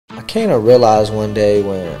I kind of realized one day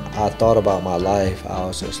when I thought about my life, I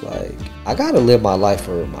was just like, I gotta live my life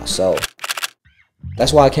for myself.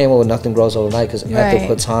 That's why I came up with Nothing Grows Overnight, because I have to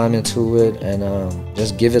put time into it and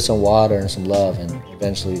just give it some water and some love, and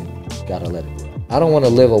eventually gotta let it grow. I don't want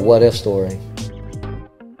to live a what if story.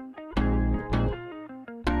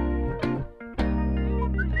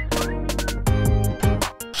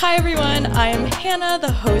 Hi everyone, I am Hannah,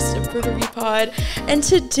 the host of River View Pod, and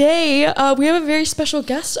today we have a very special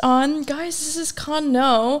guest on. Guys, this is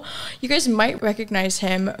KHANH. You guys might recognize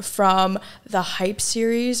him from the Hype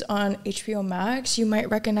series on HBO Max. You might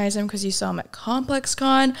recognize him because you saw him at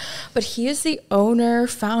ComplexCon, but he is the owner,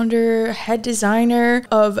 founder, head designer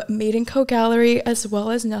of madebyngo Gallery, as well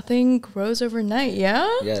as Nothing Grows Overnight, yeah?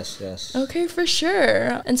 Yes, yes. Okay, for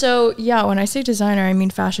sure. And so, yeah, when I say designer, I mean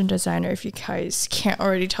fashion designer, if you guys can't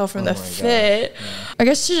already tell from the fit. Yeah. I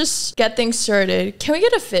guess to just get things started, can we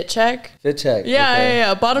get a fit check? Fit check. Yeah, okay.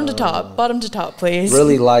 yeah. Bottom to top, please.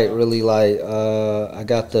 Really light, really light. I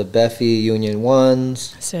got the Beffy Union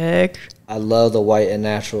ones. Sick. I love the white and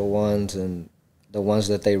natural ones, and the ones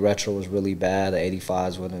that they retro was really bad. The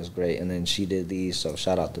 85s one was great, and then she did these, so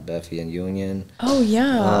shout out to Beffy and Union. Oh,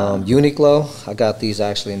 yeah. Uniqlo, I got these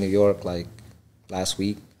actually in New York like last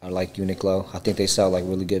week. I like Uniqlo. I think they sell like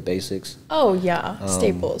really good basics. Oh, yeah.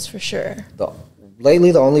 Staples, for sure.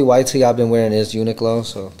 Lately, the only white tee I've been wearing is Uniqlo,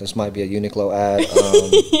 so this might be a Uniqlo ad.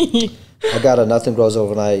 I got a Nothing Grows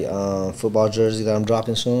Overnight football jersey that I'm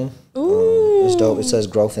dropping soon. Ooh. It's dope. It says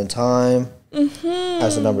growth in time.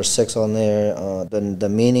 Has the number 6 on there. The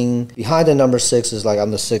meaning behind the number 6 is like I'm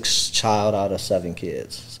the 6th child out of 7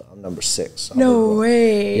 kids. So I'm number 6. So no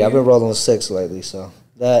way. Yeah, I've been rolling with 6 lately. So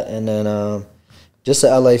that, and then just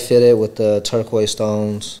the LA fitted with the turquoise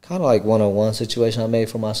stones. Kind of like one-on-one situation I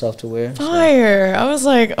made for myself to wear. Fire. So. I was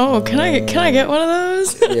like, oh, can I get one of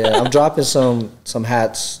those? Yeah, I'm dropping some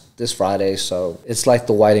hats this Friday, so it's like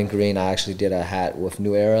the white and green. I actually did a hat with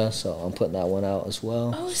New Era, so I'm putting that one out as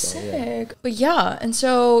well. Oh, so, sick. Yeah. But yeah, and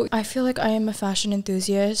so I feel like I am a fashion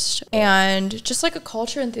enthusiast and just like a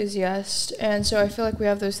culture enthusiast, and so I feel like we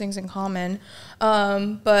have those things in common.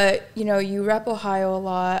 But you know, you rep Ohio a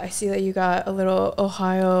lot. I see that you got a little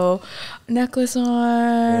Ohio necklace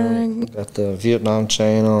on. Yeah, got the Vietnam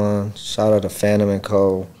chain on. Shout out to Phantom &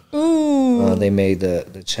 Co. Ooh. They made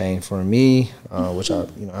the chain for me, which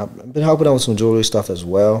I've been helping out with some jewelry stuff as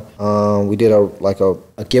well. We did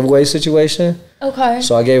a giveaway situation. Okay.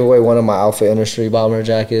 So I gave away one of my Outfit Industry bomber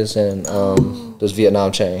jackets and this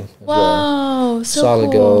Vietnam chain. Wow, well. so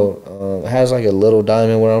solid cool. Gold. It has like a little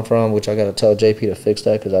diamond where I'm from, which I gotta tell JP to fix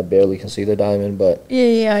that because I barely can see the diamond. But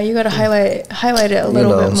yeah, you gotta highlight it a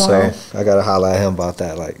little bit more. So I gotta highlight him about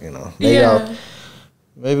that. Like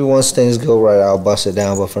maybe once things go right, I'll bust it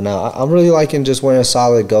down. But for now, I'm really liking just wearing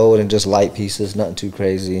solid gold and just light pieces, nothing too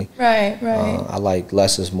crazy. Right. I like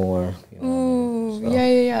less is more. Ooh, so.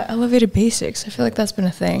 Yeah. Elevated basics. I feel like that's been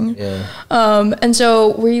a thing. Yeah. And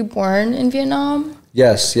so were you born in Vietnam?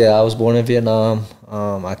 Yes, yeah, I was born in Vietnam.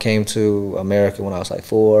 I came to America when I was like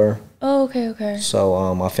 4. Oh, okay.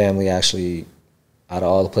 So my family actually, out of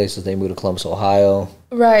all the places, they moved to Columbus, Ohio.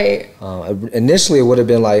 Right. Initially, it would have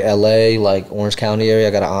been like LA, like Orange County area.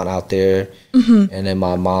 I got an aunt out there. And then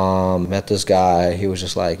my mom met this guy. He was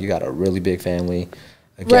just like, you got a really big family.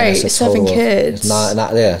 Again, right, 7 kids.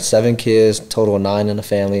 7 kids, total of 9 in the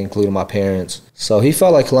family, including my parents. So he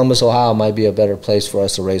felt like Columbus, Ohio might be a better place for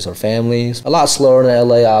us to raise our families. A lot slower than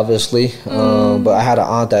LA, obviously. But I had an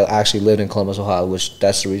aunt that actually lived in Columbus, Ohio, which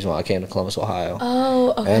that's the reason why I came to Columbus, Ohio.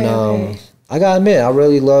 Oh, okay. And I gotta admit, I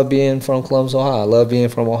really love being from Columbus, Ohio. I love being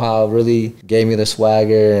from Ohio. It really gave me the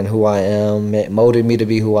swagger and who I am, molded me to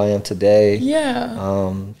be who I am today.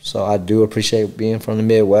 Yeah. So I do appreciate being from the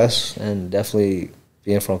Midwest and definitely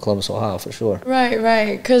being from Columbus, Ohio, for sure.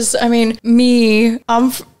 Right. Because, I mean,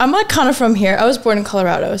 I'm like kind of from here. I was born in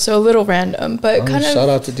Colorado, so a little random, but kind of. Shout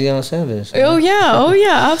out to Deion Sanders. Oh,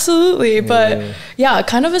 yeah, absolutely. Yeah. But, yeah,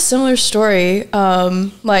 kind of a similar story.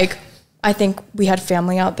 Like, I think we had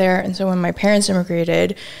family out there, and so when my parents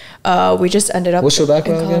immigrated, we just ended up What's your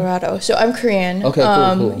background in Colorado. Again? So I'm Korean. Okay,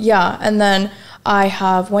 cool. Yeah, and then I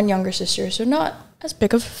have one younger sister, so not as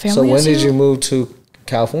big of a family. So when did you move to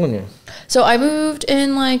California? So I moved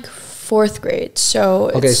in like 4th grade.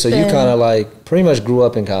 So so you kind of like pretty much grew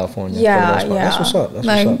up in California. Yeah. That's what's up.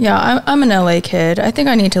 Yeah, I'm an LA kid. I think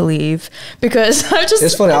I need to leave because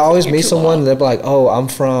It's funny. I always meet someone and they're like, "Oh, I'm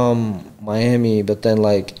from Miami," but then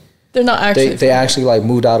like they're not actually. They actually like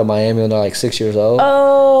moved out of Miami when they're like 6 years old.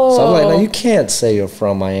 Oh. So I'm like, no, you can't say you're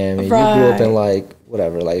from Miami. Right. You grew up in like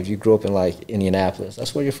whatever. Like if you grew up in like Indianapolis,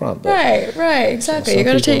 that's where you're from. But, right, exactly. You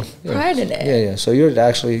got to take pride in it. Yeah. So you're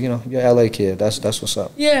actually, you know, you're an LA kid. That's what's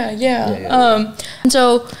up. Yeah. And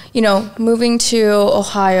so, you know, moving to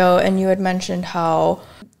Ohio, and you had mentioned how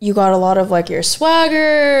you got a lot of like your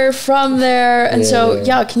swagger from there. And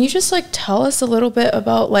can you just like tell us a little bit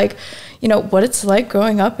about like, you know, what it's like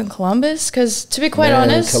growing up in Columbus? Because to be quite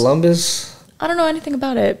honest, Columbus, I don't know anything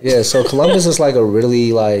about it. Yeah, so Columbus is like a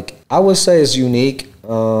really like, I would say it's unique.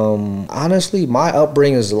 Honestly, my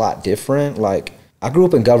upbringing is a lot different. Like I grew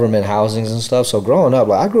up in government housings and stuff. So growing up,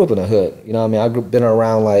 like I grew up in the hood. You know what I mean? Been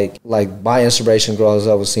around like my inspiration growing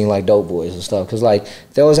up was seeing like dope boys and stuff. Cause like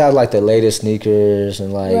they always had like the latest sneakers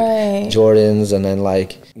and like Jordans, and then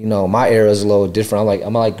like, you know, my era is a little different.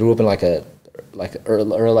 I'm like grew up in like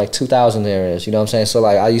early like 2000 areas. You know what I'm saying? So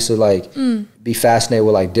like I used to like be fascinated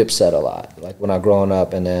with like Dipset a lot, like when I growing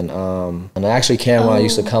up, and then and actually Cameron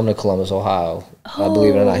used to come to Columbus, Ohio.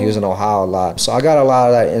 Believe it or not, he was in Ohio a lot. So I got a lot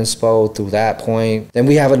of that inspo through that point. Then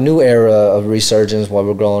we have a new era of resurgence while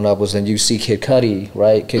we're growing up, was then you see Kid Cudi,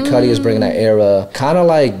 right? Kid Cudi is bringing that era, kind of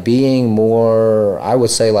like being more, I would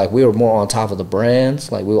say like we were more on top of the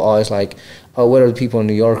brands. Like we were always like, oh, what are the people in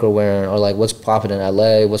New York are wearing, or like what's popping in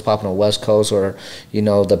LA, what's popping on West Coast, or you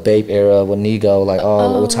know the Bape era with Nigo, like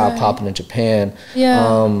what's popping in Japan.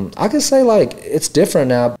 I could say like it's different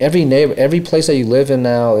now. Every place that you live in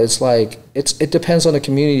now, it's like it depends on the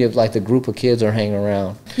community of like the group of kids are hanging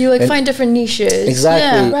around. You like find different niches.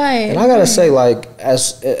 Exactly. And I gotta say like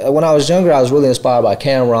when I was younger, I was really inspired by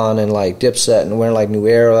Cameron and like Dipset and wearing like New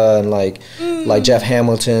Era and like Jeff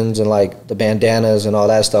Hamilton's and like the bandanas and all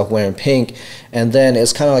that stuff, wearing pink. And then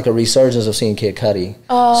it's kind of like a resurgence of seeing Kid Cudi.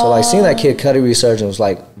 So like seeing that Kid Cudi resurgence was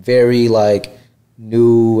like very like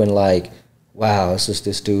new and like, wow, it's just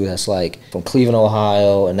this dude that's like from Cleveland,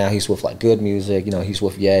 Ohio, and now he's with like good music. You know, he's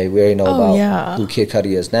with Ye. We already know about who Kid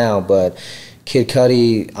Cudi is now, but Kid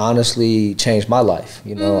Cudi honestly changed my life.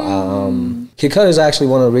 You know, Kid Cudi is actually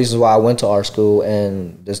one of the reasons why I went to art school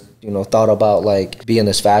and just, you know, thought about like being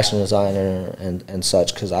this fashion designer and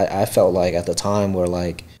such, because I felt like at the time where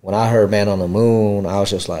like when I heard Man on the Moon, I was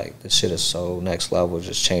just like, this shit is so next level, it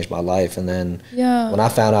just changed my life. And then when I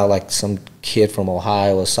found out like some kid from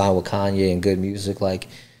Ohio was signed with Kanye and good music, like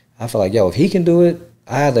I felt like, yo, if he can do it,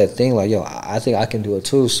 I had that thing like, yo, I think I can do it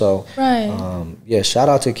too. So shout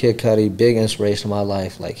out to Kid Cudi, big inspiration in my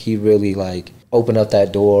life. Like he really like opened up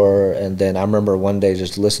that door. And then I remember one day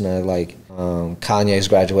just listening to like Kanye's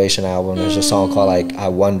graduation album. There's a song called like I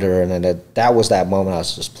Wonder, and then that was that moment I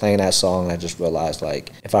was just playing that song, and I just realized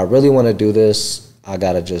like if I really want to do this, I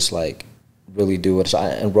gotta just like really do it. So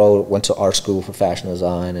I went to art school for fashion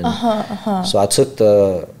design, and so I took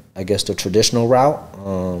the traditional route.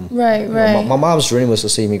 My mom's dream was to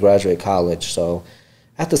see me graduate college, so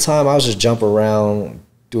at the time I was just jumping around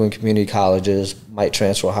doing community colleges, might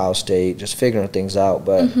transfer Ohio State, just figuring things out.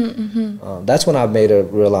 But that's when I made a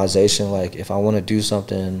realization, like if I want to do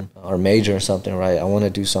something or major in something, right, I want to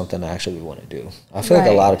do something I actually want to do. I feel like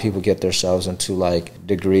a lot of people get themselves into like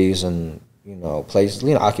degrees and, you know, places,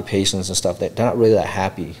 you know, occupations and stuff that they're not really that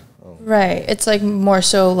happy. It's like more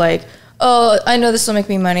so like, oh, I know this will make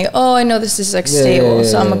me money. Oh, I know this is like stable,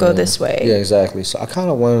 so I'm going to go this way. Yeah, exactly. So I kind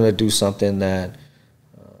of wanted to do something that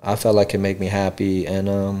I felt like could make me happy.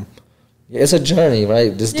 And it's a journey,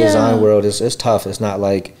 right? This design world is tough. It's not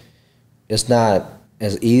like, it's not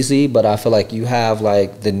as easy, but I feel like you have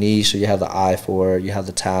like the niche, or you have the eye for it, you have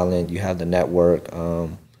the talent, you have the network.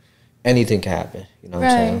 Anything can happen, you know what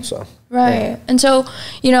I'm saying? So And so,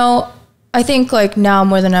 you know, I think like now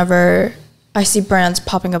more than ever, I see brands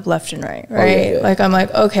popping up left and right, right? Like I'm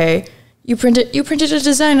like, okay, you printed a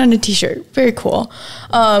design on a t-shirt, very cool.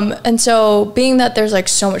 And so being that there's like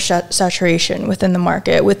so much saturation within the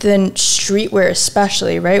market, within streetwear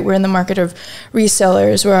especially, right? We're in the market of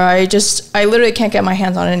resellers where I literally can't get my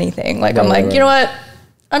hands on anything. Like I'm like, you know what?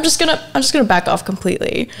 I'm just gonna back off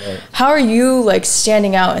completely. How are you like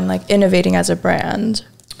standing out and like innovating as a brand?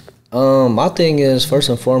 My thing is, first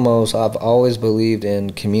and foremost, I've always believed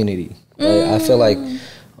in community. Right? I feel like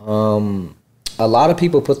a lot of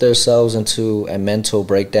people put themselves into a mental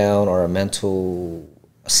breakdown or a mental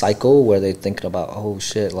cycle where they're thinking about, oh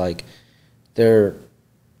shit, like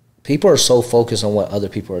people are so focused on what other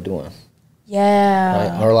people are doing.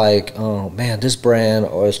 Right? Or like, oh man, this brand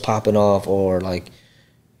or is popping off, or like,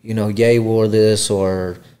 you know, Ye wore this,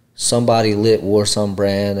 or somebody lit wore some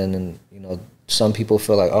brand, and then, you know, some people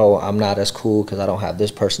feel like, oh, I'm not as cool because I don't have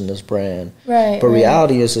this person, this brand. But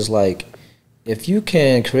reality is like, if you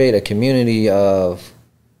can create a community of,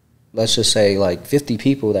 let's just say like 50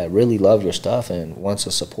 people that really love your stuff and wants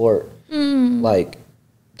to support, like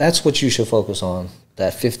that's what you should focus on,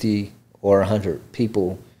 that 50 or 100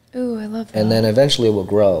 people. Ooh, I love that. And then eventually it will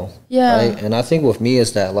grow. Yeah. Right? And I think with me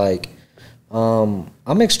is that, like,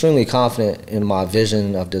 I'm extremely confident in my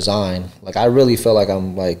vision of design. Like, I really feel like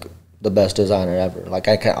I'm, like, the best designer ever. Like,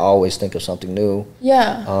 I can always think of something new.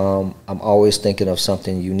 Yeah. I'm always thinking of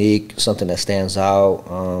something unique, something that stands out.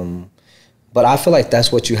 But I feel like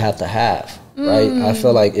that's what you have to have, right? I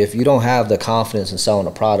feel like if you don't have the confidence in selling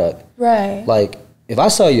a product, right? Like, if I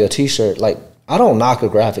sell you a T-shirt, like, I don't knock a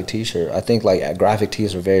graphic T-shirt. I think, like, graphic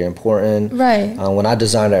tees are very important. Right. When I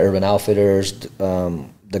designed at Urban Outfitters,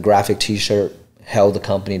 the graphic T-shirt held the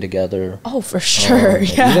company together. Oh, for sure.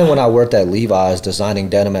 Yeah. Even when I worked at Levi's, designing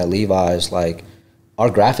denim at Levi's, like, our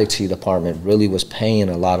graphic tee department really was paying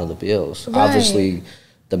a lot of the bills. Right. Obviously,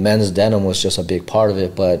 the men's denim was just a big part of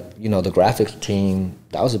it, but, you know, the graphics team,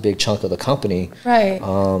 that was a big chunk of the company. Right.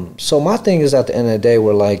 So my thing is, at the end of the day,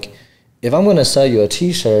 we're like, if I'm going to sell you a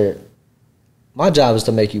T-shirt, my job is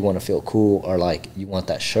to make you want to feel cool, or, like, you want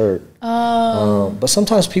that shirt. But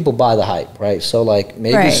sometimes people buy the hype, right? So, like,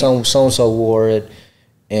 maybe so-and-so wore it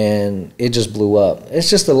and it just blew up. It's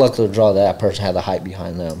just the luck of the draw that person had the hype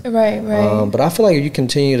behind them. Right, right. But I feel like if you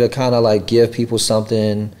continue to kind of, like, give people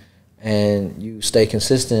something and you stay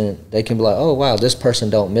consistent, they can be like, oh, wow, this person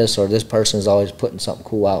don't miss, or this person is always putting something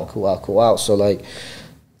cool out. So, like,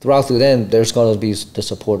 throughout then, there's going to be the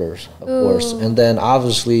supporters, of course. And then,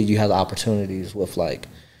 obviously, you have the opportunities with, like,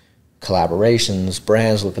 collaborations,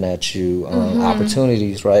 brands looking at you,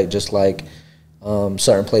 opportunities, right? Just like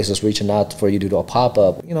certain places reaching out for you to do a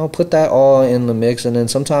pop-up. You know, put that all in the mix. And then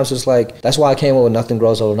sometimes it's like, that's why I came up with Nothing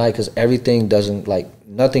Grows Overnight, because everything doesn't, like,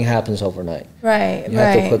 nothing happens overnight. Right, You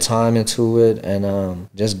have to put time into it and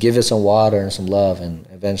just give it some water and some love, and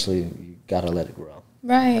eventually you got to let it grow.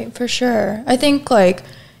 Right, for sure. I think, like,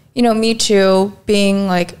 you know, me too, being,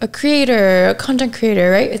 like, a creator, a content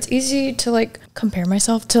creator, right? It's easy to, like, compare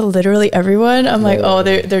myself to literally everyone. I'm like, oh,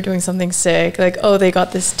 they're doing something sick. Like, oh, they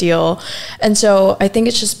got this deal. And so I think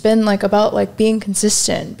it's just been, like, about, like, being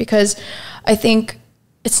consistent, because I think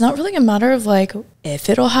it's not really a matter of, like, if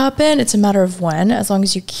it'll happen. It's a matter of when, as long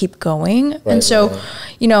as you keep going. Right, and so,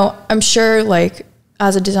 you know, I'm sure, like,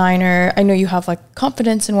 as a designer, I know you have, like,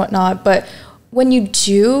 confidence and whatnot, but when you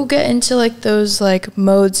do get into, like, those, like,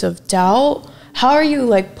 modes of doubt, how are you,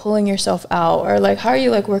 like, pulling yourself out, or, like, how are you,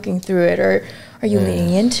 like, working through it, or are you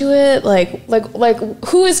leaning into it? Like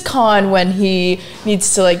who is KHANH when he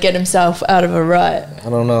needs to, like, get himself out of a rut? I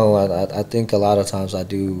don't know. I think a lot of times I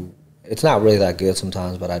do. It's not really that good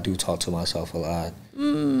sometimes, but I do talk to myself a lot.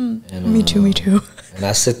 And, me too. And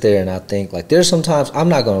I sit there and I think, like, there's sometimes, I'm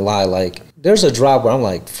not gonna lie, like, there's a drop where I'm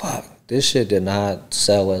like, fuck, this shit did not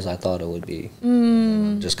sell as I thought it would be.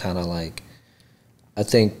 Just kind of, like, I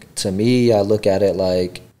think, to me, I look at it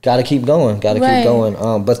like, gotta keep going.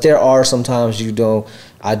 But there are sometimes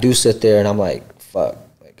I do sit there and I'm like, fuck,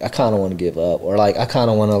 like, I kind of want to give up, or, like, I kind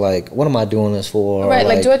of want to, like, what am I doing this for? Right,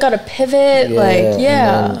 like, do I gotta pivot?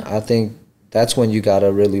 And I think that's when you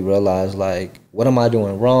gotta really realize, like, what am I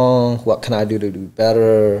doing wrong? What can I do to do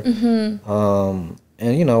better?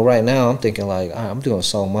 And, you know, right now I'm thinking, like, I'm doing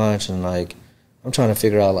so much, and, like, I'm trying to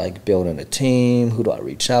figure out, like, building a team. Who do I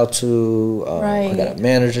reach out to? I got a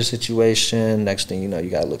manager situation. Next thing you know, you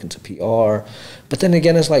got to look into PR. But then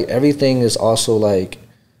again, it's like everything is also, like,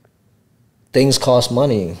 things cost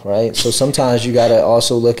money, right? So sometimes you got to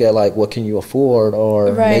also look at, like, what can you afford,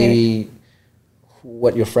 or maybe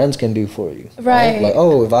what your friends can do for you. Right. Like,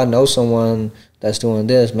 oh, if I know someone that's doing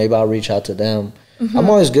this, maybe I'll reach out to them.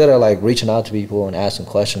 I'm always good at, like, reaching out to people and asking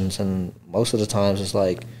questions, and most of the times it's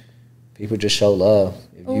like people just show love.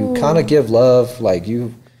 If you kind of give love, like,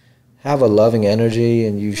 you have a loving energy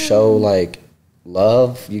and you show, like,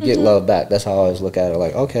 love, you get love back. That's how I always look at it.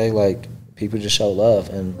 Like, okay, like, people just show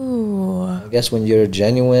love, and I guess when you're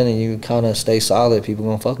genuine and you kind of stay solid, people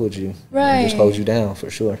gonna fuck with you. Right. And just hold you down,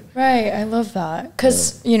 for sure. Right. I love that,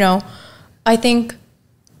 because you know, I think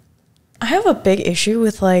I have a big issue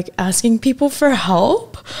with, like, asking people for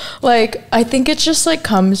help. Like, I think it just, like,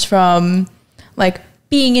 comes from, like,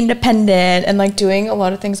 being independent and, like, doing a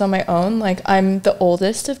lot of things on my own. Like, I'm the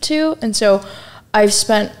oldest of two, and so I've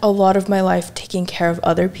spent a lot of my life taking care of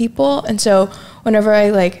other people. And so whenever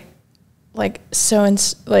I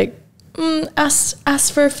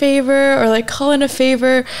ask for a favor, or, like, call in a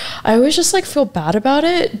favor, I always just, like, feel bad about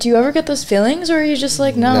it. Do you ever get those feelings, or are you just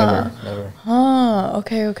like, nah? Never.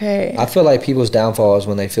 Okay. I feel like people's downfall is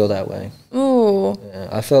when they feel that way. Ooh. Yeah,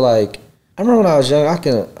 I feel like, I remember when I was young,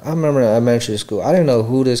 I remember in elementary school, I didn't know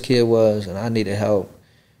who this kid was, and I needed help.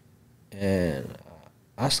 And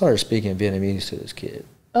I started speaking Vietnamese to this kid.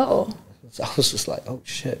 Oh. So I was just like, oh,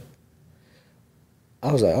 shit.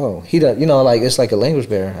 I was like, oh, he does, you know, like it's like a language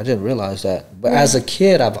barrier. I didn't realize that. But as a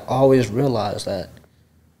kid, I've always realized that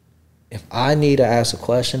if I need to ask a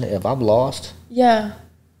question, if I'm lost,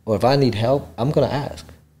 or if I need help, I'm gonna ask.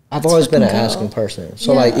 I've always been an asking person.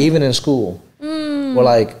 So like even in school, where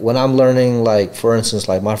like when I'm learning, like for instance,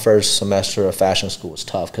 like my first semester of fashion school was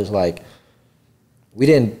tough because like we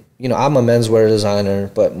didn't, you know, I'm a menswear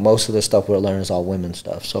designer, but most of the stuff we're learning is all women's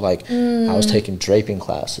stuff. So like I was taking draping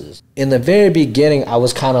classes. In the very beginning, I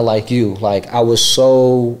was kind of like you. Like I was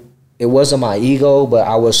so, it wasn't my ego, but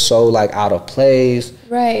I was so like out of place.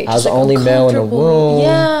 Right. I was the only male in the room.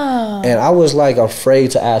 Yeah. And I was like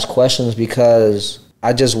afraid to ask questions because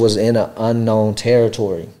I just was in an unknown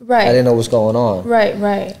territory. Right. I didn't know what's going on. Right,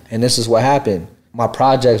 right. And this is what happened. My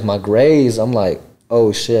projects, my grades, I'm like,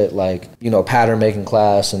 oh shit, like, you know, pattern making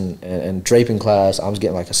class and draping class, I was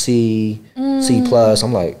getting like a C, C plus.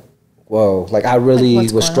 I'm like, whoa, like I really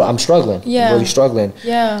I'm struggling. Yeah. I'm really struggling.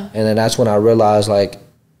 Yeah. And then that's when I realized like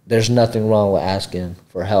there's nothing wrong with asking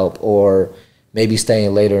for help or maybe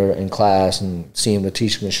staying later in class and seeing the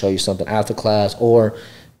teacher can show you something after class, or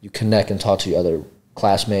you connect and talk to your other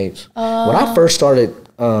classmates. When I first started,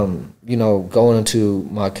 you know, going into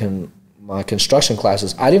my construction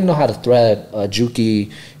classes, I didn't know how to thread a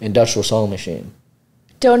Juki industrial sewing machine.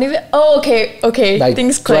 Don't even. Oh, okay. Like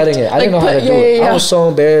things threading it. I didn't know how to do it. Yeah. I was so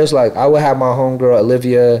embarrassed. Like I would have my homegirl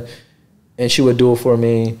Olivia, and she would do it for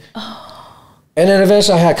me. And then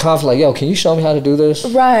eventually I had conflict. Like, yo, can you show me how to do this?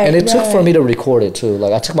 Right. And it took for me to record it too.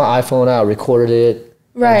 Like I took my iPhone out, recorded it.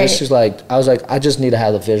 Right. This is like I was like, I just need to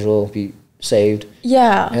have the visual be saved.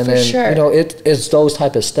 Yeah, and then sure. You know, it's those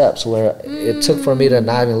type of steps where it took for me to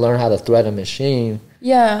not even learn how to thread a machine.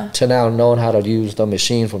 Yeah. To now knowing how to use the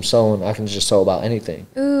machine from sewing, I can just sew about anything.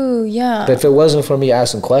 Ooh, yeah. But if it wasn't for me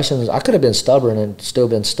asking questions, I could have been stubborn and still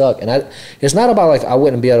been stuck. And it's not about like I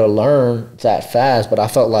wouldn't be able to learn that fast, but I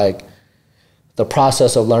felt like the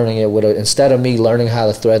process of learning it would have, instead of me learning how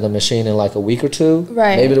to thread the machine in like a week or two,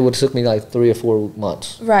 right, maybe it would have took me like 3 or 4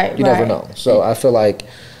 months. Right. You never know. So I feel like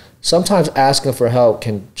sometimes asking for help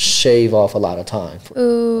can shave off a lot of time.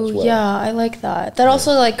 Ooh, well. Yeah, I like that. That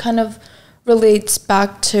also like kind of relates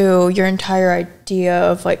back to your entire idea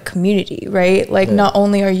of like community, right? Like not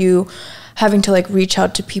only are you having to like reach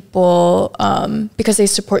out to people because they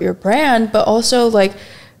support your brand, but also like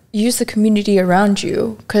use the community around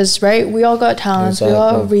you, because right, we all got talents, we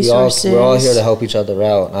all have resources. We're all here to help each other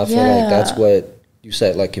out. And I feel like that's what you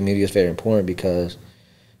said, like community is very important, because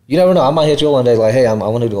you never know. I might hit you one day like, hey, I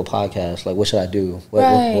want to do a podcast. Like, what should I do?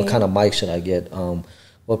 What kind of mic should I get?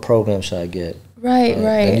 What program should I get? Right.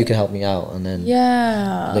 And you can help me out. And then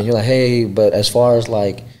then you're like, hey, but as far as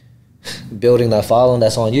like building that following,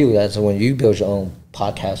 that's on you. That's when you build your own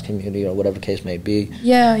podcast community or whatever the case may be.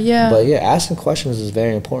 But yeah, asking questions is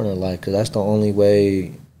very important in life, because that's the only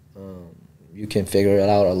way you can figure it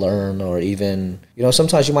out or learn, or even, you know,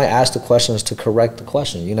 sometimes you might ask the questions to correct the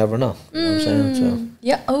question. You never know. You know what I'm saying? So.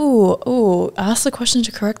 Yeah. Oh, ask the question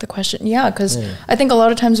to correct the question. Yeah, because I think a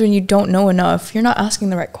lot of times when you don't know enough, you're not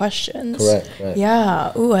asking the right questions. Correct.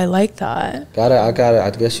 Yeah. Ooh, I like that.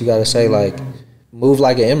 I guess you gotta say like, move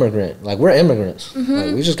like an immigrant. Like, we're immigrants.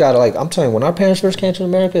 Like, we just gotta, like, I'm telling you, when our parents first came to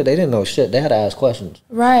America, they didn't know shit. They had to ask questions.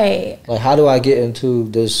 Right. Like, how do I get into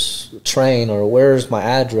this train, or where's my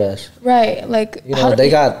address? Right. Like, you know,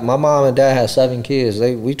 my mom and dad had 7 kids.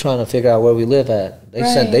 We trying to figure out where we live at.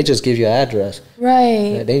 They just give you an address.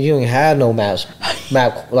 Right. You don't have no map.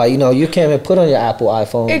 Like, you know, you can't even put on your Apple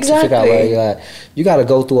iPhone to figure out where you're at. You got to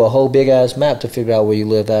go through a whole big ass map to figure out where you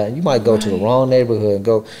live at. You might go to the wrong neighborhood and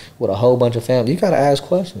go with a whole bunch of family. You got to ask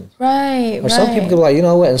questions. Right. Or some people could be like, you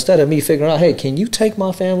know what? Instead of me figuring out, hey, can you take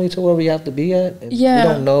my family to where we have to be at? And we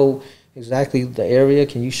don't know exactly the area.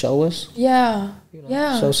 Can you show us? Yeah. You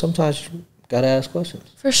know? So sometimes you got to ask questions.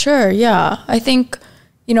 For sure. Yeah. I think,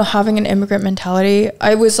 you know, having an immigrant mentality,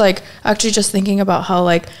 I was like actually just thinking about how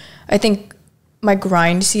like I think my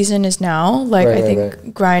grind season is now. Like I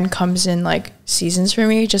think grind comes in like seasons for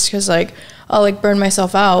me, just because like I'll like burn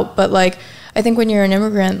myself out. But like I think when you're an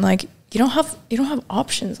immigrant, like you don't have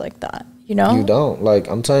options like that, you know? You don't. Like,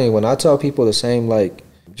 I'm telling you, when I tell people the same, like,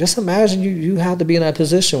 just imagine you have to be in that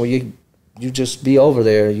position where you just be over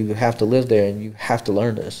there, you have to live there, and you have to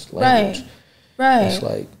learn this language. Right. It's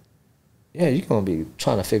like, yeah, you're going to be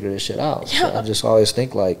trying to figure this shit out. Yeah. So I just always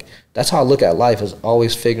think, like, that's how I look at life, is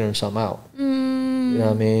always figuring something out. You know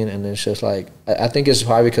what I mean? And it's just like, I think it's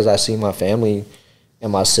probably because I see my family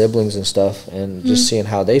and my siblings and stuff, and just seeing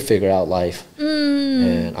how they figure out life.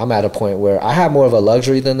 And I'm at a point where I have more of a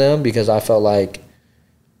luxury than them, because I felt like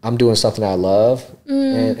I'm doing something I love.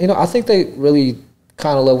 And, you know, I think they really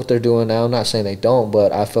kind of love what they're doing now. I'm not saying they don't,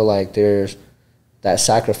 but I feel like there's that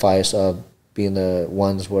sacrifice of being the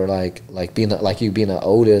ones where like being the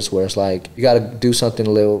oldest, where it's like you got to do something a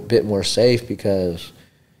little bit more safe, because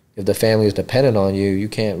if the family is dependent on you, you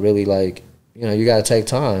can't really like, you know, you got to take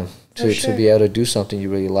time to be able to do something you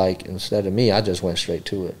really like. Instead of me, I just went straight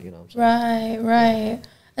to it, you know what I'm saying? Right.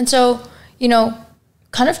 And so, you know,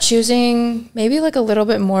 kind of choosing maybe like a little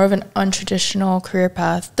bit more of an untraditional career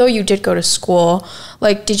path, though you did go to school,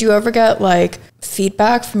 like did you ever get like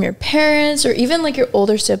feedback from your parents or even like your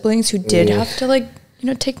older siblings who did have to like, you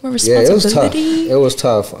know, take more responsibility? Yeah, it was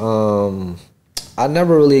tough. I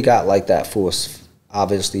never really got like that full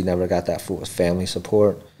family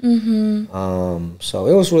support. So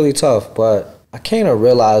it was really tough, but I kind of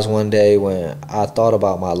realized one day when I thought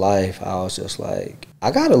about my life, I was just like,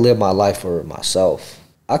 I got to live my life for myself.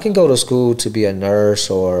 I can go to school to be a nurse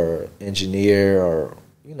or engineer or,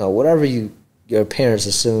 you know, whatever your parents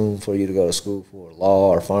assume for you to go to school for,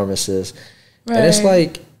 law or pharmacist. Right. And it's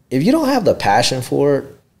like, if you don't have the passion for it,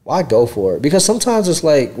 why go for it? Because sometimes it's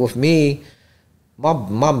like, with me,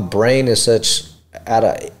 my brain is such at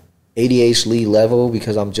a ADHD level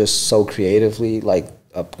because I'm just so creatively, like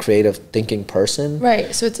a creative thinking person.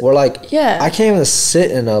 Right. So it's, or like, I can't even sit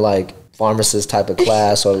in a like pharmacist type of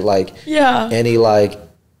class or like any like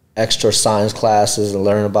extra science classes and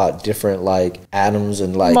learn about different like atoms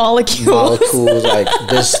and like molecules like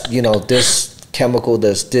this, you know, this chemical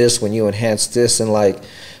does this when you enhance this, and like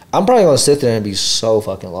I'm probably gonna sit there and be so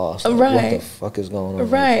fucking lost. Like, what the fuck is going on?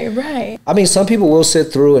 Right. I mean, some people will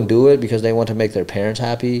sit through and do it because they want to make their parents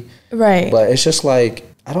happy. Right. But it's just like,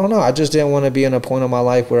 I don't know. I just didn't want to be in a point of my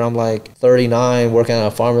life where I'm like 39 working at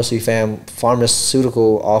a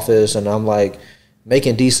pharmaceutical office and I'm like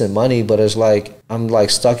making decent money, but it's like I'm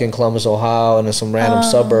like stuck in Columbus, Ohio, and in some random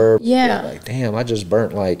suburb. Yeah. Like, damn, I just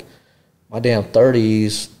burnt like my damn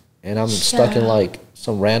 30s and I'm stuck in like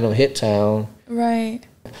some random hit town. Right.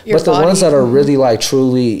 But the ones that are really like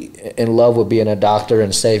truly in love with being a doctor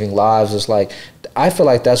and saving lives, is like, I feel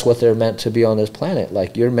like that's what they're meant to be on this planet.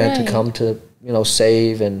 Like, you're meant to come to, you know,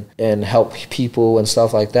 save and help people and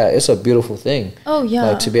stuff like that. It's a beautiful thing. Oh,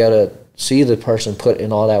 yeah. Like, to be able to see the person put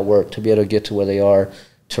in all that work to be able to get to where they are,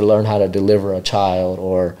 to learn how to deliver a child,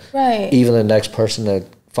 or even the next person to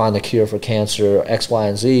find the cure for cancer, X, Y,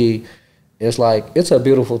 and Z. It's like, it's a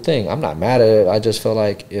beautiful thing. I'm not mad at it. I just feel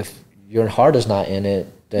like if your heart is not in it,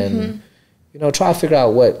 then, you know, try to figure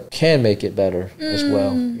out what can make it better as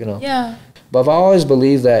well, you know. Yeah. But I've always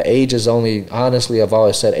believed that age is only, honestly, I've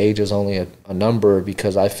always said age is only a number,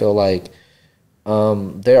 because I feel like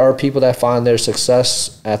there are people that find their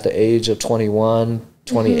success at the age of 21,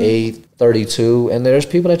 28, 32, and there's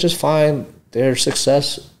people that just find their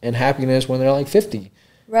success and happiness when they're like 50.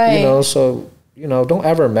 Right. You know, so, you know, don't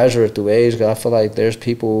ever measure it through age, because I feel like there's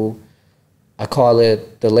people, I call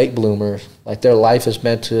it the late bloomers. Like, their life is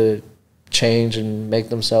meant to change and make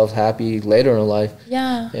themselves happy later in life.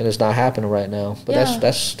 Yeah. And it's not happening right now. But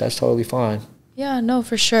that's totally fine. Yeah, no,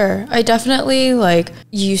 for sure. I definitely like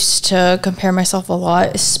used to compare myself a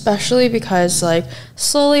lot, especially because like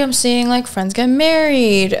slowly I'm seeing like friends get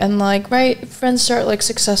married and like friends start like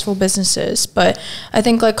successful businesses. But I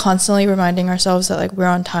think like constantly reminding ourselves that like we're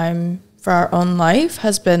on time for our own life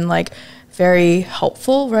has been like very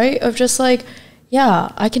helpful, right? Of just like,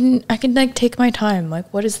 yeah, I can like take my time.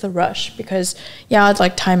 Like, what is the rush? Because it's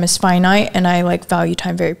like time is finite and I like value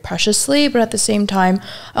time very preciously, but at the same time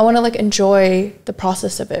I want to like enjoy the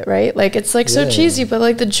process of it, right? Like, it's like so cheesy, but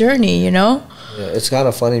like the journey, you know? Yeah, it's kind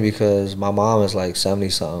of funny because my mom is like 70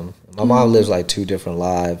 something. My mom lives like 2 different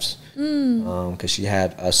lives because she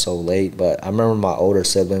had us so late. But I remember my older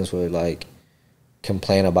siblings would like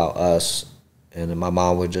complain about us, and then my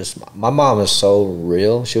mom is so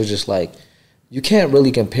real. She was just like, you can't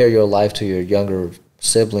really compare your life to your younger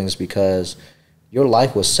siblings because your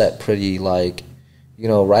life was set pretty like, you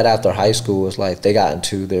know, right after high school. It's like they got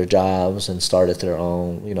into their jobs and started their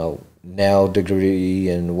own, you know, nail degree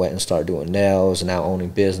and went and started doing nails and now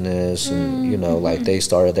owning business. And, you know, like they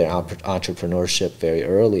started their entrepreneurship very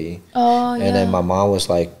early. Oh, yeah. And then my mom was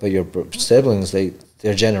like, but your siblings,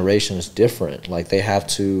 their generation is different. Like, they have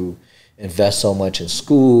to invest so much in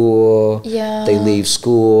school. Yeah. They leave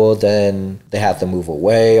school, then they have to move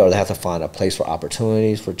away, or they have to find a place for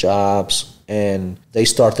opportunities, for jobs, and they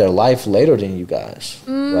start their life later than you guys,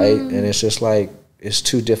 right? And it's just like, it's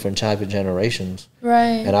 2 different type of generations.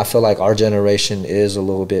 Right. And I feel like our generation is a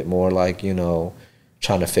little bit more like, you know,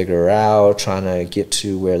 trying to figure it out, trying to get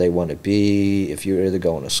to where they want to be. If you're either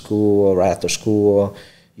going to school or right after school,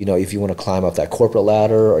 you know, if you want to climb up that corporate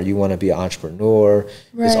ladder or you want to be an entrepreneur,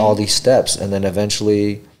 there's all these steps. And then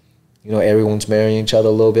eventually, you know, everyone's marrying each other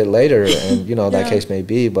a little bit later, and, you know, that case may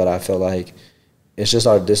be. But I feel like it's just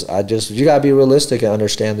you gotta be realistic and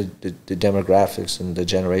understand the demographics and the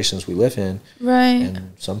generations we live in. Right.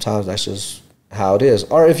 And sometimes that's just how it is.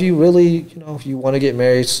 Or if you really, if you want to get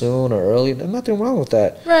married soon or early, there's nothing wrong with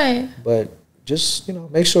that. Right. But just,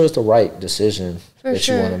 make sure it's the right decision you want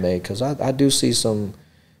to make. Because I do see some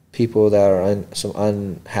people that are in some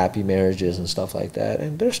unhappy marriages and stuff like that.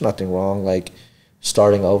 And there's nothing wrong, like,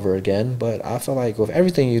 starting over again. But I feel like with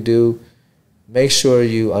everything you do, make sure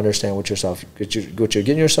you understand what you're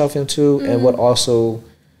getting yourself into and what also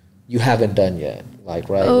you haven't done yet. Like,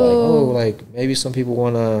 right? Like maybe some people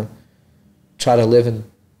want to try to live in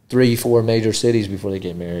 3-4 major cities before they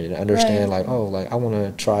get married and understand I want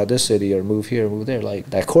to try this city or move here or move there.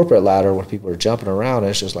 Like that corporate ladder where people are jumping around,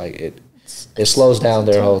 it's just like it slows down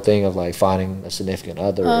their whole thing of like finding a significant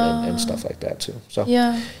other and stuff like that too. So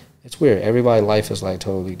it's weird. Everybody's life is like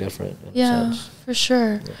totally different. Yeah, for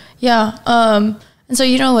sure. Yeah. And so,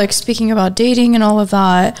 like speaking about dating and all of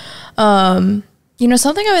that, something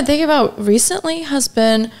I've been thinking about recently has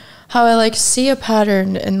been how I like see a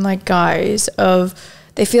pattern in like guys of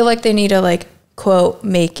they feel like they need to like quote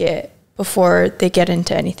make it before they get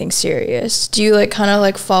into anything serious. Do you like kind of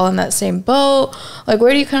like fall in that same boat? Like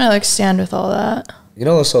where do you kind of like stand with all that?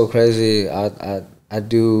 What's so crazy? I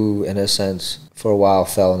do in a sense for a while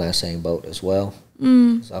fell in that same boat as well.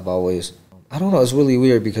 So I've always, I don't know, it's really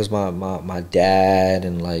weird because my dad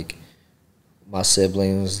and like my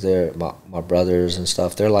siblings, my brothers and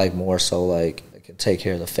stuff, they're like more so like can take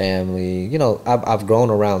care of the family. I've grown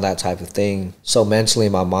around that type of thing. So mentally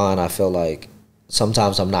in my mind, I feel like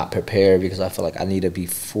sometimes I'm not prepared because I feel like I need to be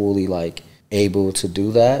fully like able to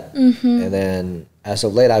do that. And then as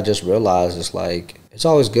of late, I just realized it's like, it's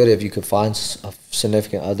always good if you could find a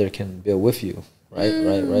significant other can build with you.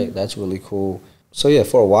 Right. That's really cool. So yeah,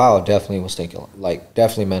 for a while, I definitely was thinking like,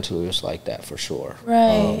 definitely mentally was like that for sure.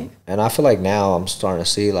 Right. And I feel like now I'm starting to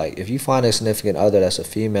see like, if you find a significant other that's a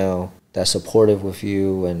female that's supportive with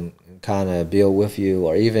you and kind of build with you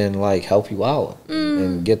or even like help you out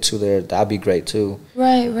and get to there, that'd be great too.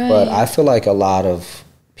 Right. But I feel like a lot of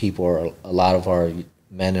people, a lot of our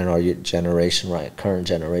men in our generation, current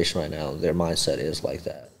generation right now, their mindset is like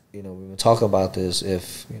that. We've been talking about this.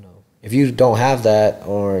 If you don't have that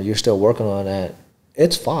or you're still working on that,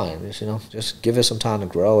 it's fine. Just give it some time to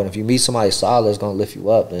grow. And if you meet somebody solid that's going to lift you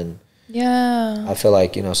up, and yeah, I feel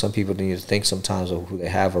like, some people need to think sometimes of who they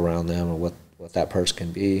have around them or what that person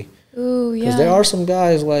can be. Ooh, yeah. Because there are some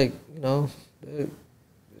guys like,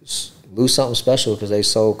 lose something special because they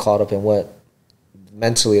so caught up in what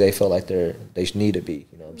mentally they feel like they need to be.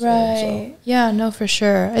 What I'm saying? So. Yeah, no, for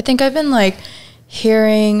sure. I think I've been like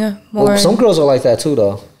hearing more. Well, some girls are like that too,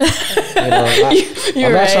 though. I'm not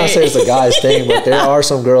trying to say it's a guy's thing, but there are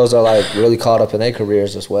some girls that are like really caught up in their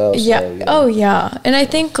careers as well. Yeah. So, Oh, yeah. And I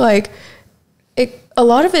think like a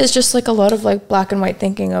lot of it is just like a lot of like black and white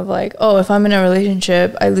thinking of like, oh, if I'm in a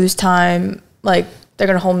relationship, I lose time, like they're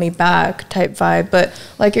gonna hold me back type vibe. But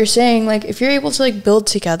like you're saying, like if you're able to like build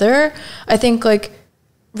together, I think like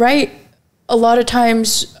a lot of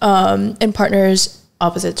times in partners,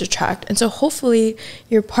 opposites attract. And so hopefully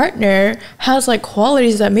your partner has like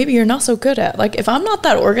qualities that maybe you're not so good at. Like if I'm not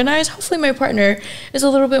that organized, hopefully my partner is a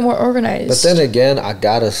little bit more organized. But then again, I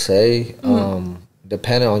gotta say,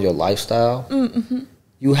 depending on your lifestyle,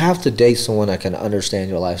 you have to date someone that can understand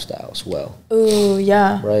your lifestyle as well. Oh,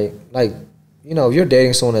 yeah. Right? Like, if you're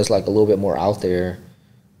dating someone that's like a little bit more out there,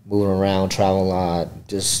 moving around, traveling a lot,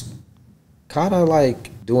 just kind of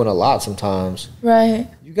like doing a lot sometimes. Right.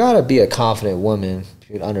 You gotta be a confident woman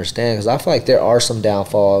to understand, because I feel like there are some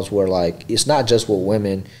downfalls where like it's not just with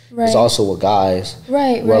women, it's also with guys.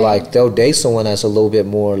 Right. Where like they'll date someone that's a little bit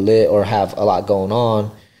more lit or have a lot going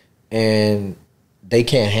on, and they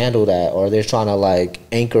can't handle that, or they're trying to like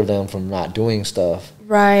anchor them from not doing stuff.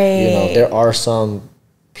 Right. There are some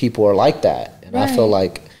people are like that, and I feel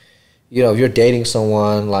like if you're dating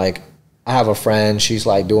someone, like I have a friend, she's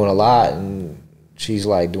like doing a lot and she's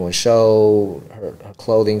like doing her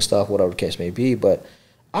clothing stuff, whatever the case may be. But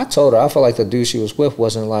I told her, I felt like the dude she was with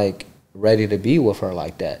wasn't like ready to be with her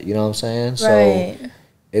like that. You know what I'm saying? Right. So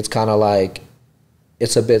it's kind of like,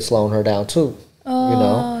 it's a bit slowing her down too.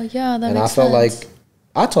 Oh, yeah, that makes sense. And I felt like,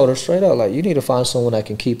 I told her straight up, like, you need to find someone that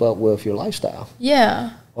can keep up with your lifestyle.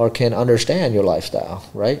 Yeah. Or can understand your lifestyle,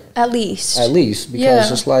 right? At least.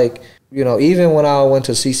 Because it's like, even when I went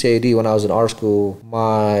to CCAD, when I was in art school,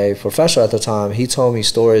 my professor at the time, he told me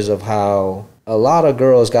stories of how a lot of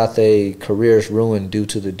girls got their careers ruined due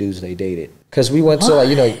to the dudes they dated. Because we went to,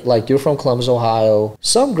 like, you're from Columbus, Ohio.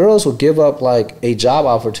 Some girls would give up, like, a job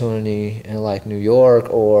opportunity in, like, New York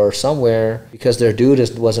or somewhere because their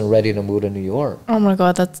dude wasn't ready to move to New York. Oh, my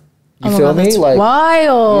God, that's You feel me? Like, wild.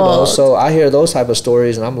 You know, so I hear those type of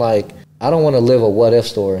stories, and I'm like, I don't want to live a what if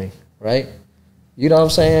story, right? You know what I'm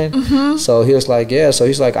saying? Mm-hmm. So he was like, yeah. So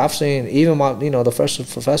he's like, I've seen, even my, you know, the first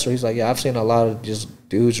professor, he's like, yeah, I've seen a lot of just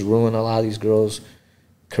dudes ruin a lot of these girls'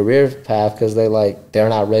 career path because they're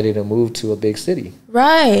not ready to move to a big city.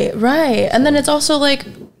 Right. And then it's also like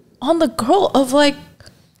on the girl of like,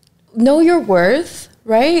 know your worth,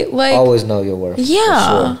 right? Like, always know your worth.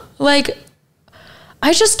 Yeah. Sure. Like,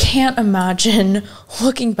 I just can't imagine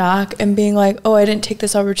looking back and being like, oh, I didn't take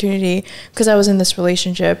this opportunity because I was in this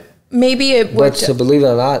relationship. Maybe it would. But to believe it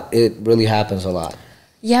or not, it really happens a lot.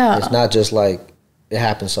 Yeah. It's not just like, it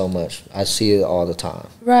happens so much. I see it all the time.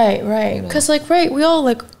 Right. Because, you know? We all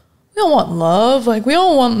want love. Like, we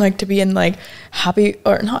all want, like, to be in, like, happy,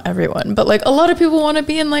 or not everyone, but, like, a lot of people want to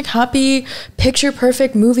be in, like, happy,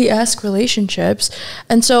 picture-perfect, movie-esque relationships.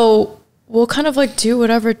 And so we'll kind of, like, do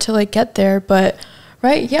whatever to, like, get there. But,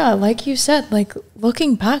 right, yeah, like you said, like,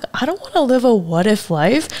 looking back, I don't want to live a what-if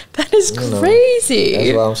life. That is crazy.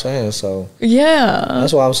 That's what I'm saying, so. Yeah.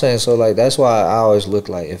 That's what I'm saying. So, like, that's why I always look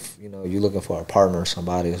like, if, you know, you're looking for a partner or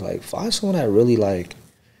somebody, it's like, find someone that really, like,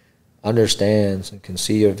 understands and can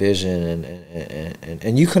see your vision,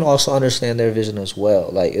 and you can also understand their vision as well.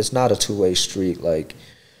 Like, it's not a two-way street. Like,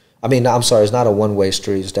 I mean, I'm sorry, it's not a one-way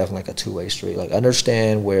street. It's definitely like a two-way street. Like,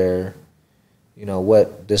 understand where, you know,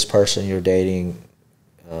 what this person you're dating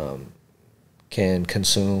can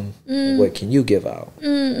consume, and what can you give out.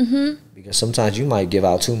 Mm-hmm. Because sometimes you might give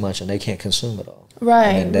out too much and they can't consume it all.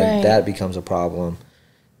 Right. And then that becomes a problem.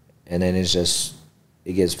 And then it's just,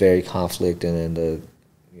 it gets very conflict, and then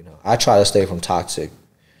I try to stay from toxic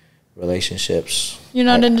relationships. You're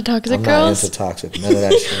not into toxic girls? I'm not into toxic. None of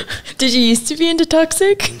that shit. Did you used to be into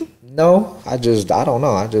toxic? No, I don't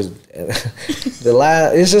know.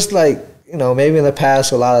 It's just like, you know, maybe in the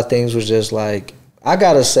past a lot of things was just like, I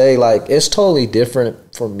gotta say, like, it's totally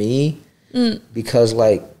different for me because,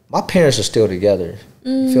 like, my parents are still together.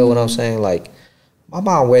 You feel what I'm saying? Like, my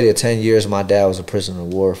mom waited 10 years. My dad was a prisoner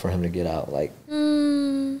of war for him to get out. Like,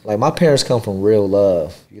 like, my parents come from real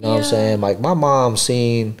love. You know what I'm saying? Like, my mom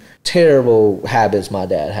seen terrible habits my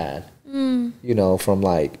dad had. You know, from,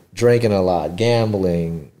 like, drinking a lot,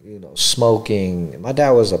 gambling, you know, smoking. My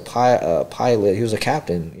dad was a pilot. He was a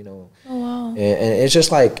captain, you know. Oh, wow. And it's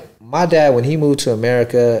just like, my dad, when he moved to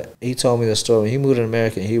America, he told me the story. When he moved to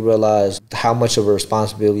America, he realized how much of a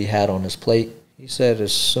responsibility he had on his plate. He said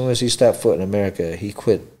as soon as he stepped foot in America, he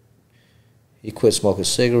quit smoking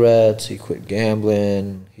cigarettes, he quit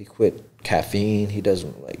gambling, he quit caffeine. He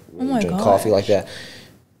doesn't, like, really drink coffee like that.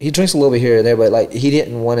 He drinks a little bit here and there, but, like, he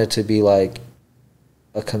didn't want it to be like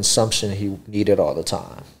a consumption he needed all the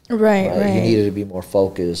time. Right. He needed to be more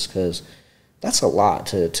focused, because that's a lot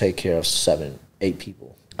to take care of 7, 8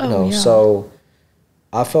 people. You know, so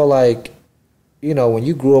I feel like, you know, when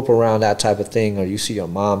you grew up around that type of thing, or you see your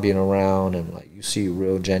mom being around, and, like, you see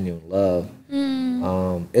real genuine love,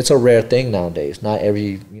 it's a rare thing nowadays. Not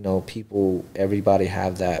everybody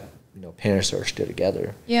have that, you know, parents that are still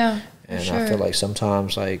together. Yeah. And I feel like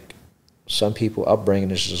sometimes, like, some people upbringing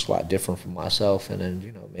is just a lot different from myself, and then,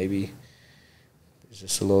 you know, maybe it's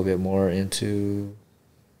just a little bit more into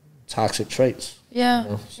toxic traits. Yeah. You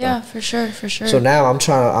know? So, yeah, for sure. So now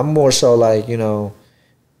I'm more so like, you know,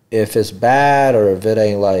 if it's bad, or if it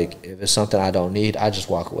ain't, like, if it's something I don't need, I just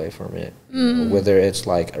walk away from it. You know, whether it's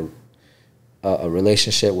like a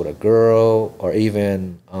relationship with a girl, or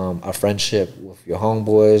even a friendship with your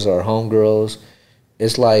homeboys or homegirls.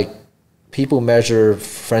 It's like, people measure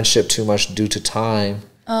friendship too much due to time.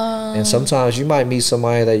 And sometimes you might meet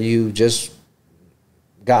somebody that you just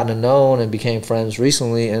gotten to know and became friends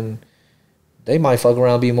recently, and they might fuck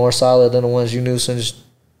around and be more solid than the ones you knew since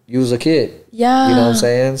you was a kid. Yeah. You know what I'm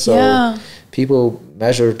saying? So people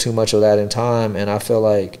measure too much of that in time, and I feel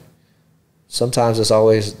like sometimes it's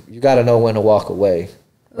always, you got to know when to walk away,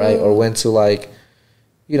 right? Or when to, like,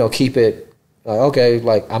 you know, keep it, like, okay,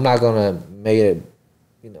 like, I'm not going to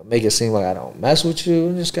make it seem like I don't mess with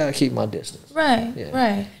you. I just got to keep my distance.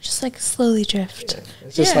 Right. Just, like, slowly drift. Yeah.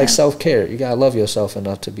 It's just like self-care. You got to love yourself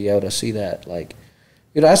enough to be able to see that. Like,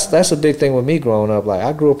 you know, that's a big thing with me growing up. Like,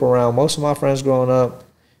 I grew up around, most of my friends growing up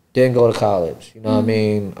didn't go to college. You know what I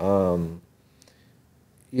mean?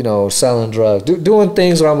 You know, selling drugs, doing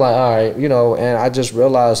things where I'm like, all right, you know, and I just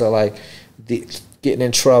realized that, like, getting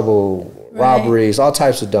in trouble, robberies, all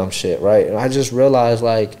types of dumb shit, right? And I just realized,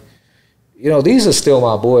 like, you know, these are still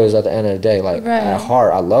my boys at the end of the day. Like, at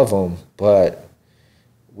heart, I love them, but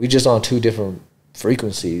we just on 2 different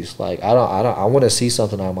frequencies. Like, I want to see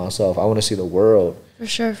something out of myself. I want to see the world. For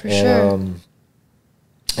sure.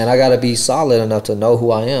 And I got to be solid enough to know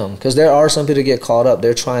who I am. Because there are some people that get caught up.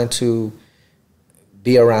 They're trying to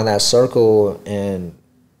be around that circle and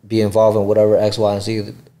be involved in whatever X, Y, and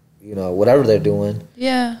Z, you know, whatever they're doing.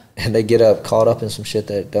 Yeah. And they get caught up in some shit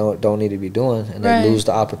that don't need to be doing. And they lose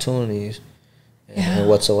the opportunities and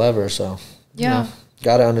whatsoever. So, you know,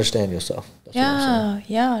 got to understand yourself. That's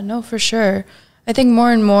no, for sure. I think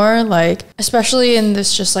more and more, like, especially in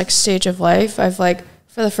this just like stage of life, I've like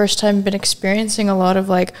for the first time been experiencing a lot of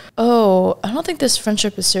like, oh, I don't think this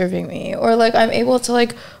friendship is serving me, or like I'm able to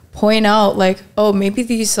like point out like, oh, maybe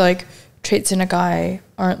these like traits in a guy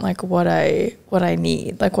aren't like what I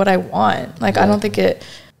need, like what I want. Like I don't think it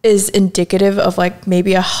is indicative of like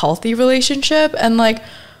maybe a healthy relationship, and like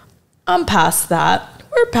I'm past that.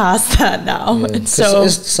 We're past that now. Yeah. And so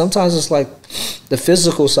sometimes it's like the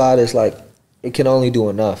physical side is like it can only do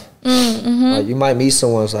enough. Like you might meet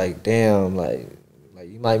someone, it's like, damn, like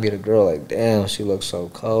you might meet a girl like, damn, she looks so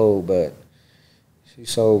cold, but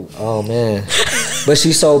she's so, oh man, but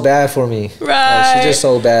she's so bad for me. Like, she's just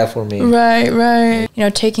so bad for me. Right. You know,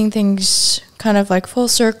 taking things kind of like full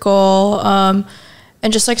circle,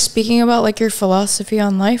 and just like speaking about like your philosophy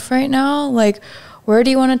on life right now. Like, where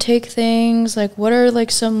do you want to take things? Like, what are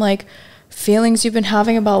like some like feelings you've been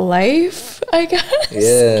having about life, I guess?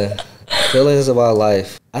 Yeah. Feelings about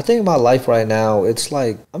life. I think my life right now, it's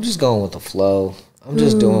like I'm just going with the flow. I'm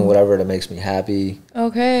just doing whatever that makes me happy.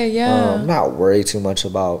 Okay, yeah. I'm not worried too much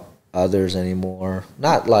about others anymore.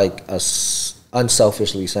 Not like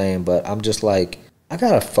unselfishly saying, but I'm just like, I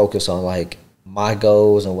gotta focus on like my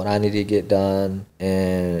goals and what I need to get done.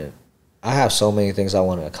 And I have so many things I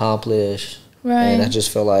want to accomplish. Right. And I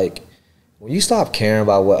just feel like when you stop caring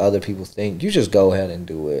about what other people think, you just go ahead and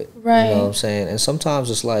do it. Right. You know what I'm saying? And sometimes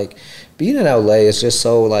it's like being in LA is just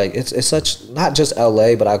so like it's such, not just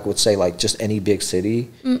LA, but I would say like just any big city.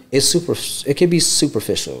 It can be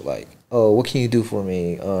superficial. Like, oh, what can you do for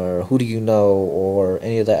me? Or who do you know? Or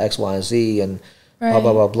any of the X, Y, and Z and blah,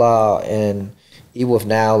 blah, blah, blah. And even with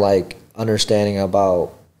now like understanding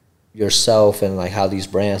about yourself and like how these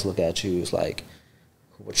brands look at you is like,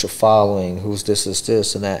 what you're following, who's this,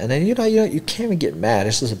 and that. And then, you can't even get mad.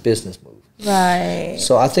 It's just a business move. Right.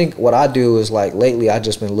 So I think what I do is, like, lately I've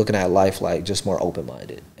just been looking at life, like, just more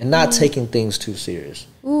open-minded and not taking things too serious.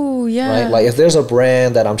 Ooh, yeah. Right? Like, if there's a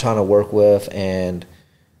brand that I'm trying to work with and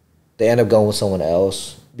they end up going with someone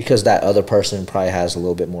else because that other person probably has a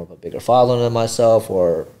little bit more of a bigger following than myself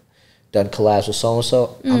or done collabs with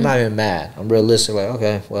so-and-so, I'm not even mad. I'm realistic, like,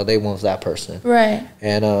 okay, well, they went with that person. Right.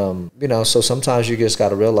 And, so sometimes you just got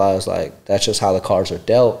to realize, like, that's just how the cards are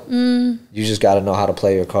dealt. You just got to know how to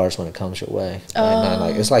play your cards when it comes your way.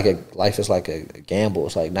 Like, it's like life is like a gamble.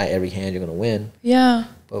 It's like not every hand you're going to win. Yeah.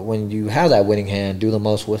 But when you have that winning hand, do the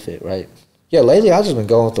most with it, right? Yeah, lately I've just been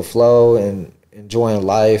going with the flow and enjoying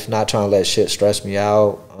life, not trying to let shit stress me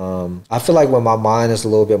out. I feel like when my mind is a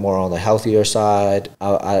little bit more on the healthier side,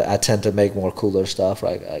 I tend to make more cooler stuff.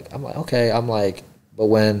 Like I'm like, okay, but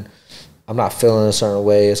when I'm not feeling a certain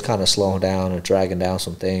way, it's kind of slowing down and dragging down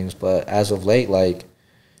some things. But as of late, like,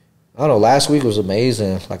 I don't know, last week was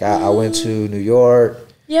amazing. Like I went to New York.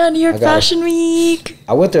 Yeah, New York Fashion Week.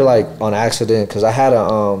 I went there like on accident because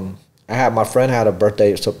my friend had a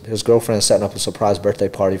birthday, so his girlfriend setting up a surprise birthday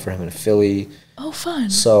party for him in Philly. Oh, fun.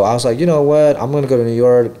 So I was like, you know what? I'm going to go to New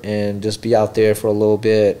York and just be out there for a little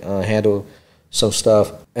bit, handle some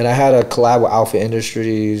stuff. And I had a collab with Outfit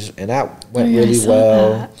Industries, and that went really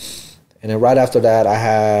well. That. And then right after that, I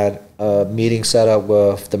had a meeting set up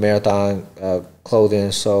with the Marathon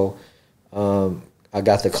Clothing. So I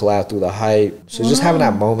got the collab through the hype. So just having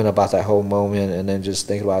that moment about that whole moment and then just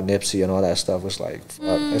thinking about Nipsey and all that stuff was like,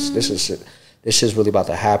 fuck, this is really about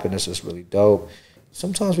to happen. This is really dope.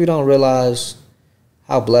 Sometimes we don't realize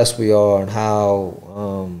how blessed we are and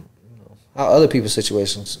how other people's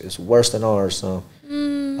situations is worse than ours. So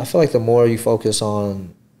I feel like the more you focus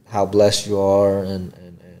on how blessed you are and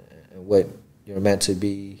what you're meant to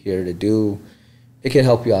be here to do, it can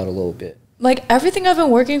help you out a little bit. Like, everything I've been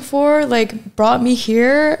working for, like, brought me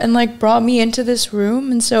here and, like, brought me into this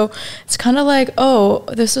room. And so it's kind of like, oh,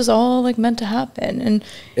 this is all, like, meant to happen. And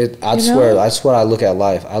I swear, that's what I look at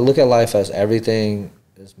life. I look at life as everything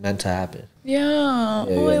is meant to happen. Yeah.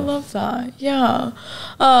 I love that. Yeah.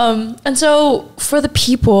 And so for the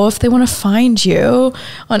people, if they want to find you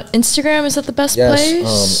on Instagram, is that the best place?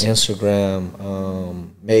 Yes, Instagram.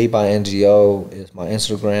 Made by NGO is my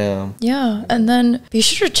Instagram. Yeah. And then be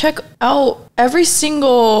sure to check out every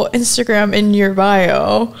single Instagram in your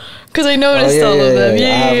bio, because I noticed all of them. Yeah.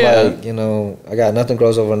 I have I got Nothing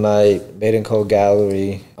Grows Overnight, Made in Code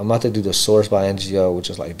Gallery. I'm about to do the Source by NGO,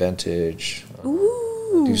 which is like vintage. Ooh.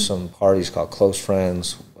 I do some parties called Close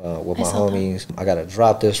Friends with my homies. I got a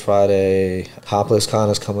drop this Friday.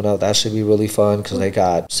 KHANH is coming up. That should be really fun because they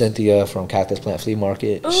got Cynthia from Cactus Plant Flea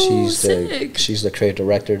Market. Oh, she's the creative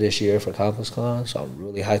director this year for KHANH, so I'm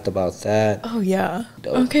really hyped about that. Oh yeah.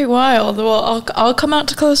 Dope. Okay, wild. Well, I'll come out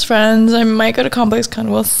to Close Friends. I might go to ComplexCon.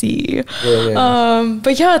 We'll see. Yeah.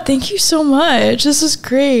 But yeah, thank you so much. This is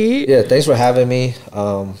great. Yeah, thanks for having me.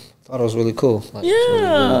 Thought it was really cool. Like,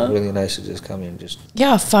 yeah, really nice to just come in and just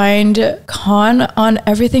find KHANH on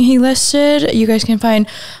everything he listed. You guys can find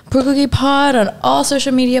BULGOGI Pod on all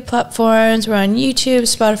social media platforms. We're on YouTube,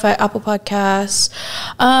 Spotify, Apple Podcasts,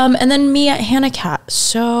 and then me at Hannah Cat.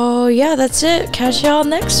 So yeah, that's it. Catch y'all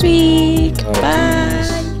next week.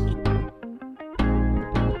 Bye.